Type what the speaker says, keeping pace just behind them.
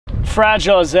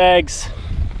fragile as eggs.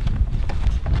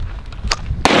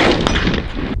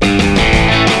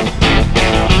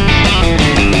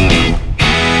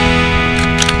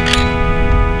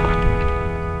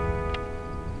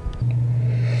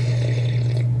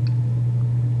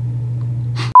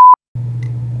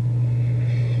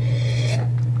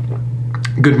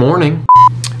 Good morning.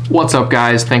 What's up,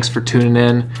 guys? Thanks for tuning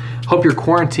in. Hope your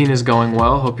quarantine is going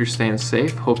well. Hope you're staying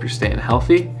safe. Hope you're staying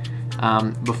healthy.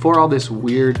 Before all this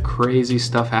weird, crazy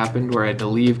stuff happened where I had to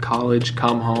leave college,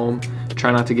 come home,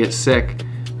 try not to get sick,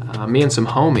 me and some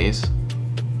homies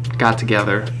got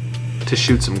together to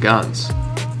shoot some guns.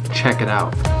 Check it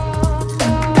out.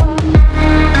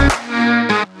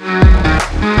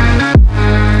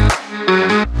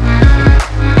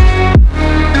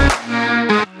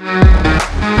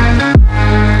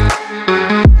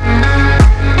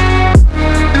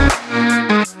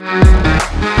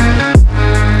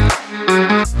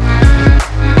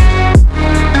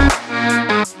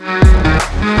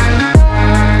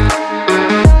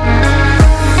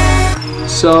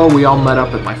 So we all met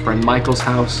up at my friend Michael's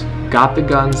house, got the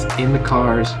guns in the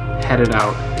cars, headed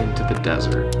out into the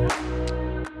desert.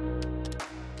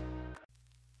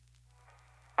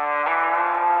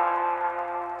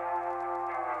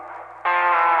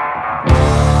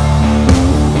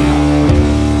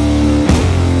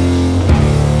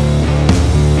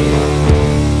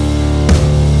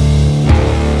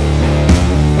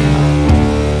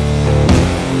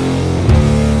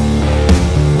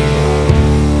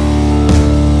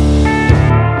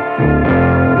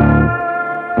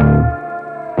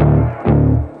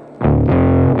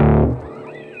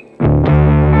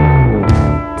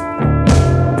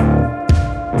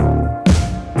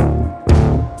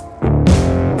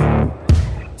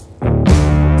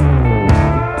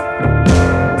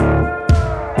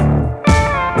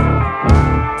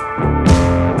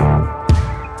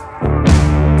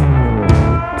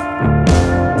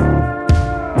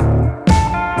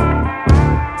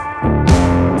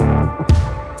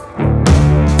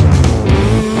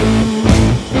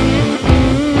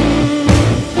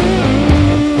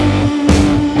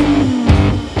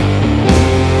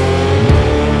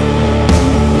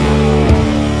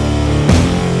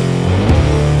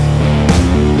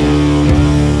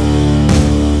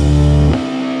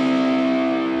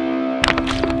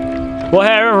 Well,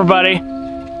 hey everybody,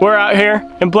 we're out here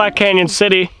in Black Canyon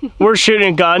City. We're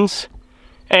shooting guns,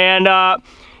 and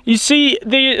you see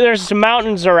there's some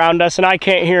mountains around us and I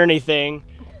can't hear anything.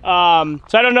 So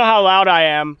I don't know how loud I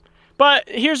am, but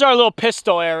here's our little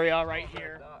pistol area right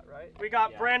here. We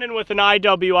got Brandon with an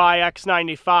IWI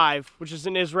X95, which is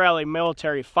an Israeli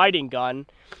military fighting gun.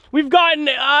 We've got an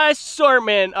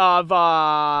assortment of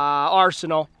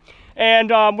arsenal. And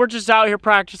we're just out here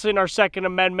practicing our Second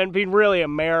Amendment, being really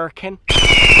American.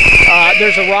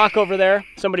 There's a rock over there.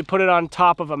 Somebody put it on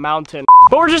top of a mountain.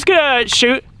 But we're just gonna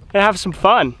shoot and have some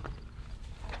fun.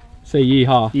 Say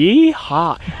yeehaw.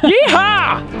 Yeehaw.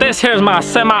 Yeehaw! This here's my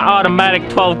semi-automatic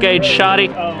 12-gauge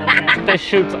shotty. This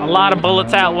shoots a lot of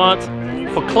bullets at once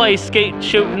for clay skate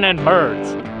shooting and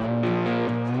birds.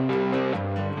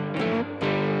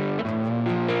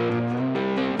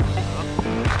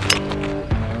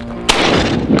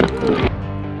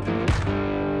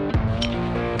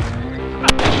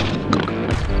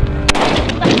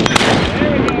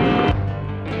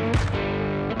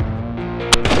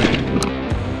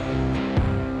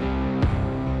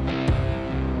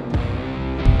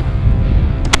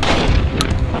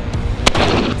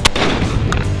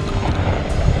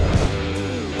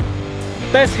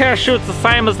 This here shoots the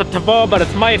same as the Tavor, but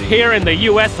it's made here in the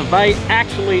US of A,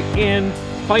 actually in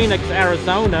Phoenix,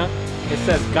 Arizona. It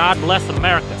says, God bless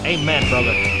America. Amen,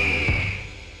 brother.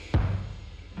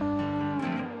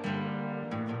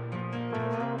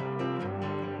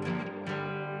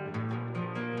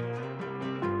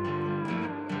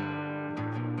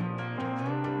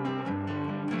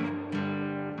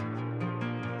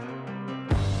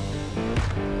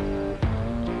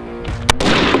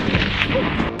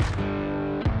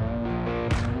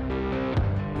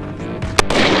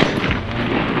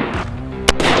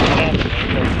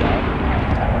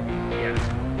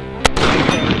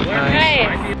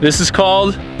 This is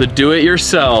called the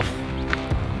do-it-yourself.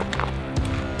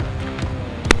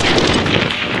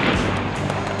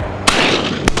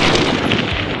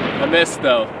 I missed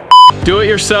though.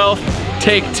 Do-it-yourself,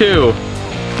 take 2.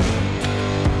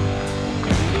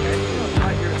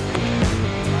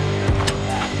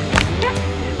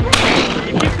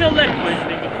 If you feel liquid,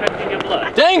 then you're affecting your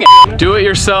blood. Dang it!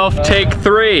 Do-it-yourself, take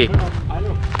 3. Do you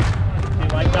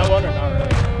like that one or not?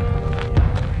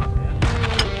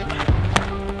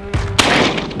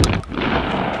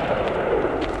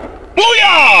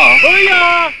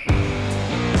 Booyah!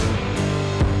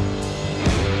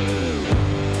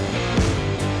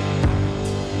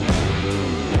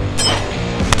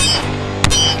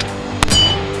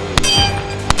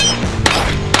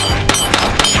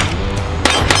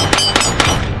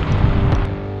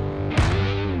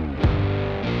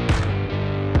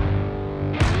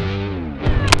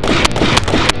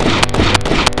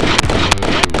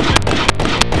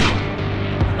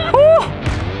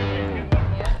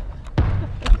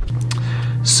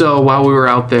 So while we were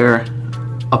out there,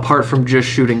 apart from just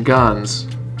shooting guns,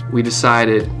 we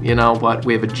decided, you know what,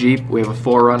 we have a Jeep, we have a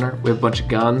 4Runner, we have a bunch of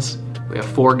guns, we have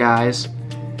 4 guys.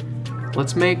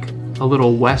 Let's make a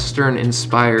little Western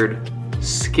inspired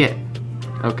skit,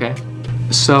 okay?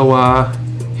 So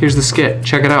here's the skit,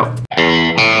 check it out.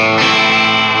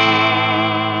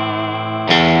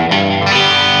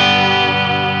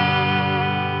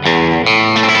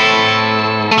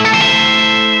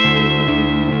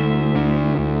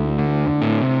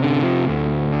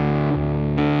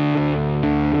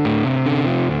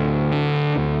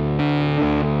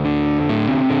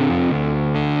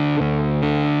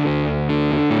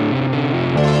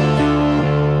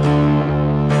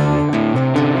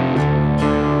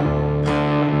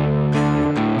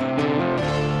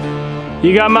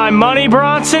 You got my money,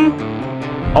 Bronson?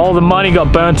 All the money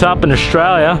got burnt up in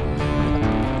Australia.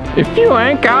 If you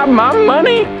ain't got my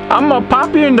money, I'm gonna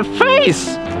pop you in the face.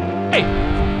 Hey,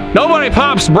 nobody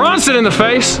pops Bronson in the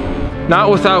face. Not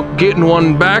without getting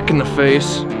one back in the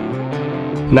face.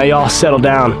 Now y'all settle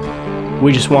down.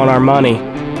 We just want our money.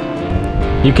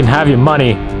 You can have your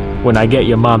money when I get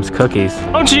your mom's cookies.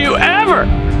 Don't you ever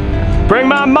bring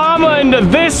my mama into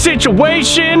this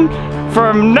situation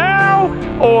from now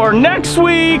or next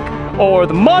week or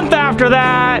the month after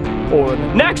that or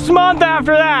the next month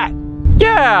after that.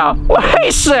 Yeah, what he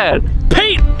said.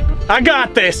 Pete, I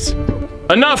got this.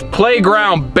 Enough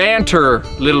playground banter,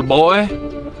 little boy.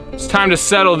 It's time to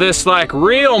settle this like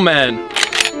real men.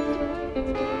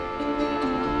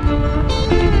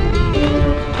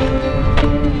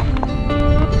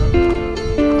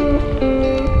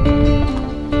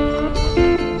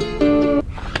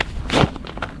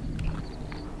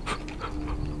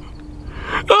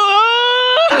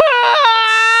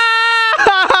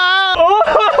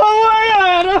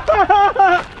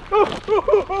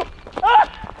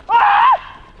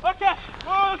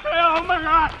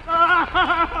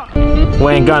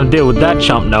 We ain't gonna deal with that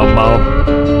chump no more.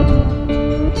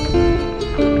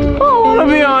 I wanna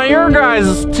be on your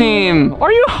guys' team.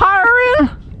 Are you hiring?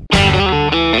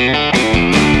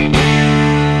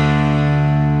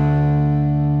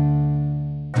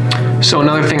 So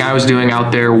another thing I was doing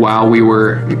out there while we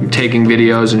were taking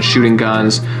videos and shooting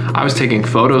guns, I was taking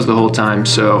photos the whole time,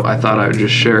 so I thought I would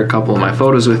just share a couple of my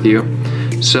photos with you.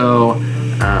 So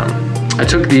I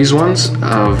took these ones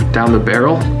of down the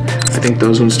barrel. I think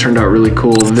those ones turned out really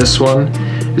cool. This one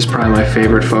is probably my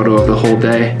favorite photo of the whole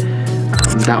day.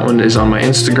 That one is on my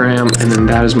Instagram, and then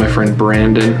that is my friend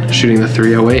Brandon shooting the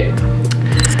 308.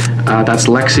 That's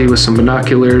Lexi with some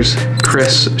binoculars,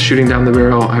 Chris shooting down the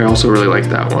barrel. I also really like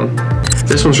that one.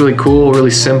 This one's really cool, really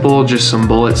simple, just some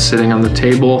bullets sitting on the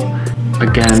table.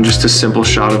 Again, just a simple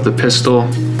shot of the pistol.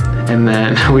 And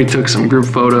then we took some group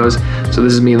photos. So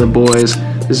this is me and the boys.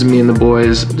 This is me and the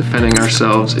boys defending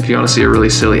ourselves. If you want to see a really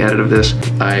silly edit of this,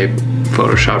 I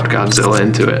photoshopped Godzilla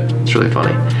into it. It's really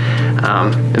funny.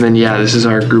 And then yeah, this is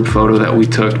our group photo that we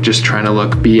took just trying to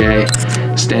look BA,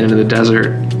 standing in the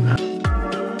desert.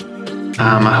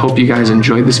 I hope you guys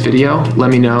enjoyed this video. Let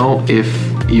me know if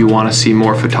you want to see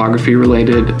more photography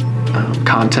related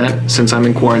content. Since I'm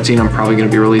in quarantine, I'm probably going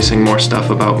to be releasing more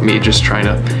stuff about me just trying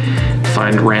to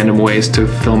find random ways to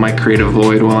fill my creative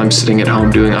void while I'm sitting at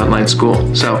home doing online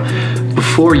school. So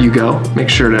before you go, make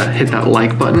sure to hit that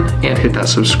like button and hit that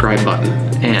subscribe button,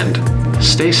 and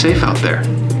stay safe out there.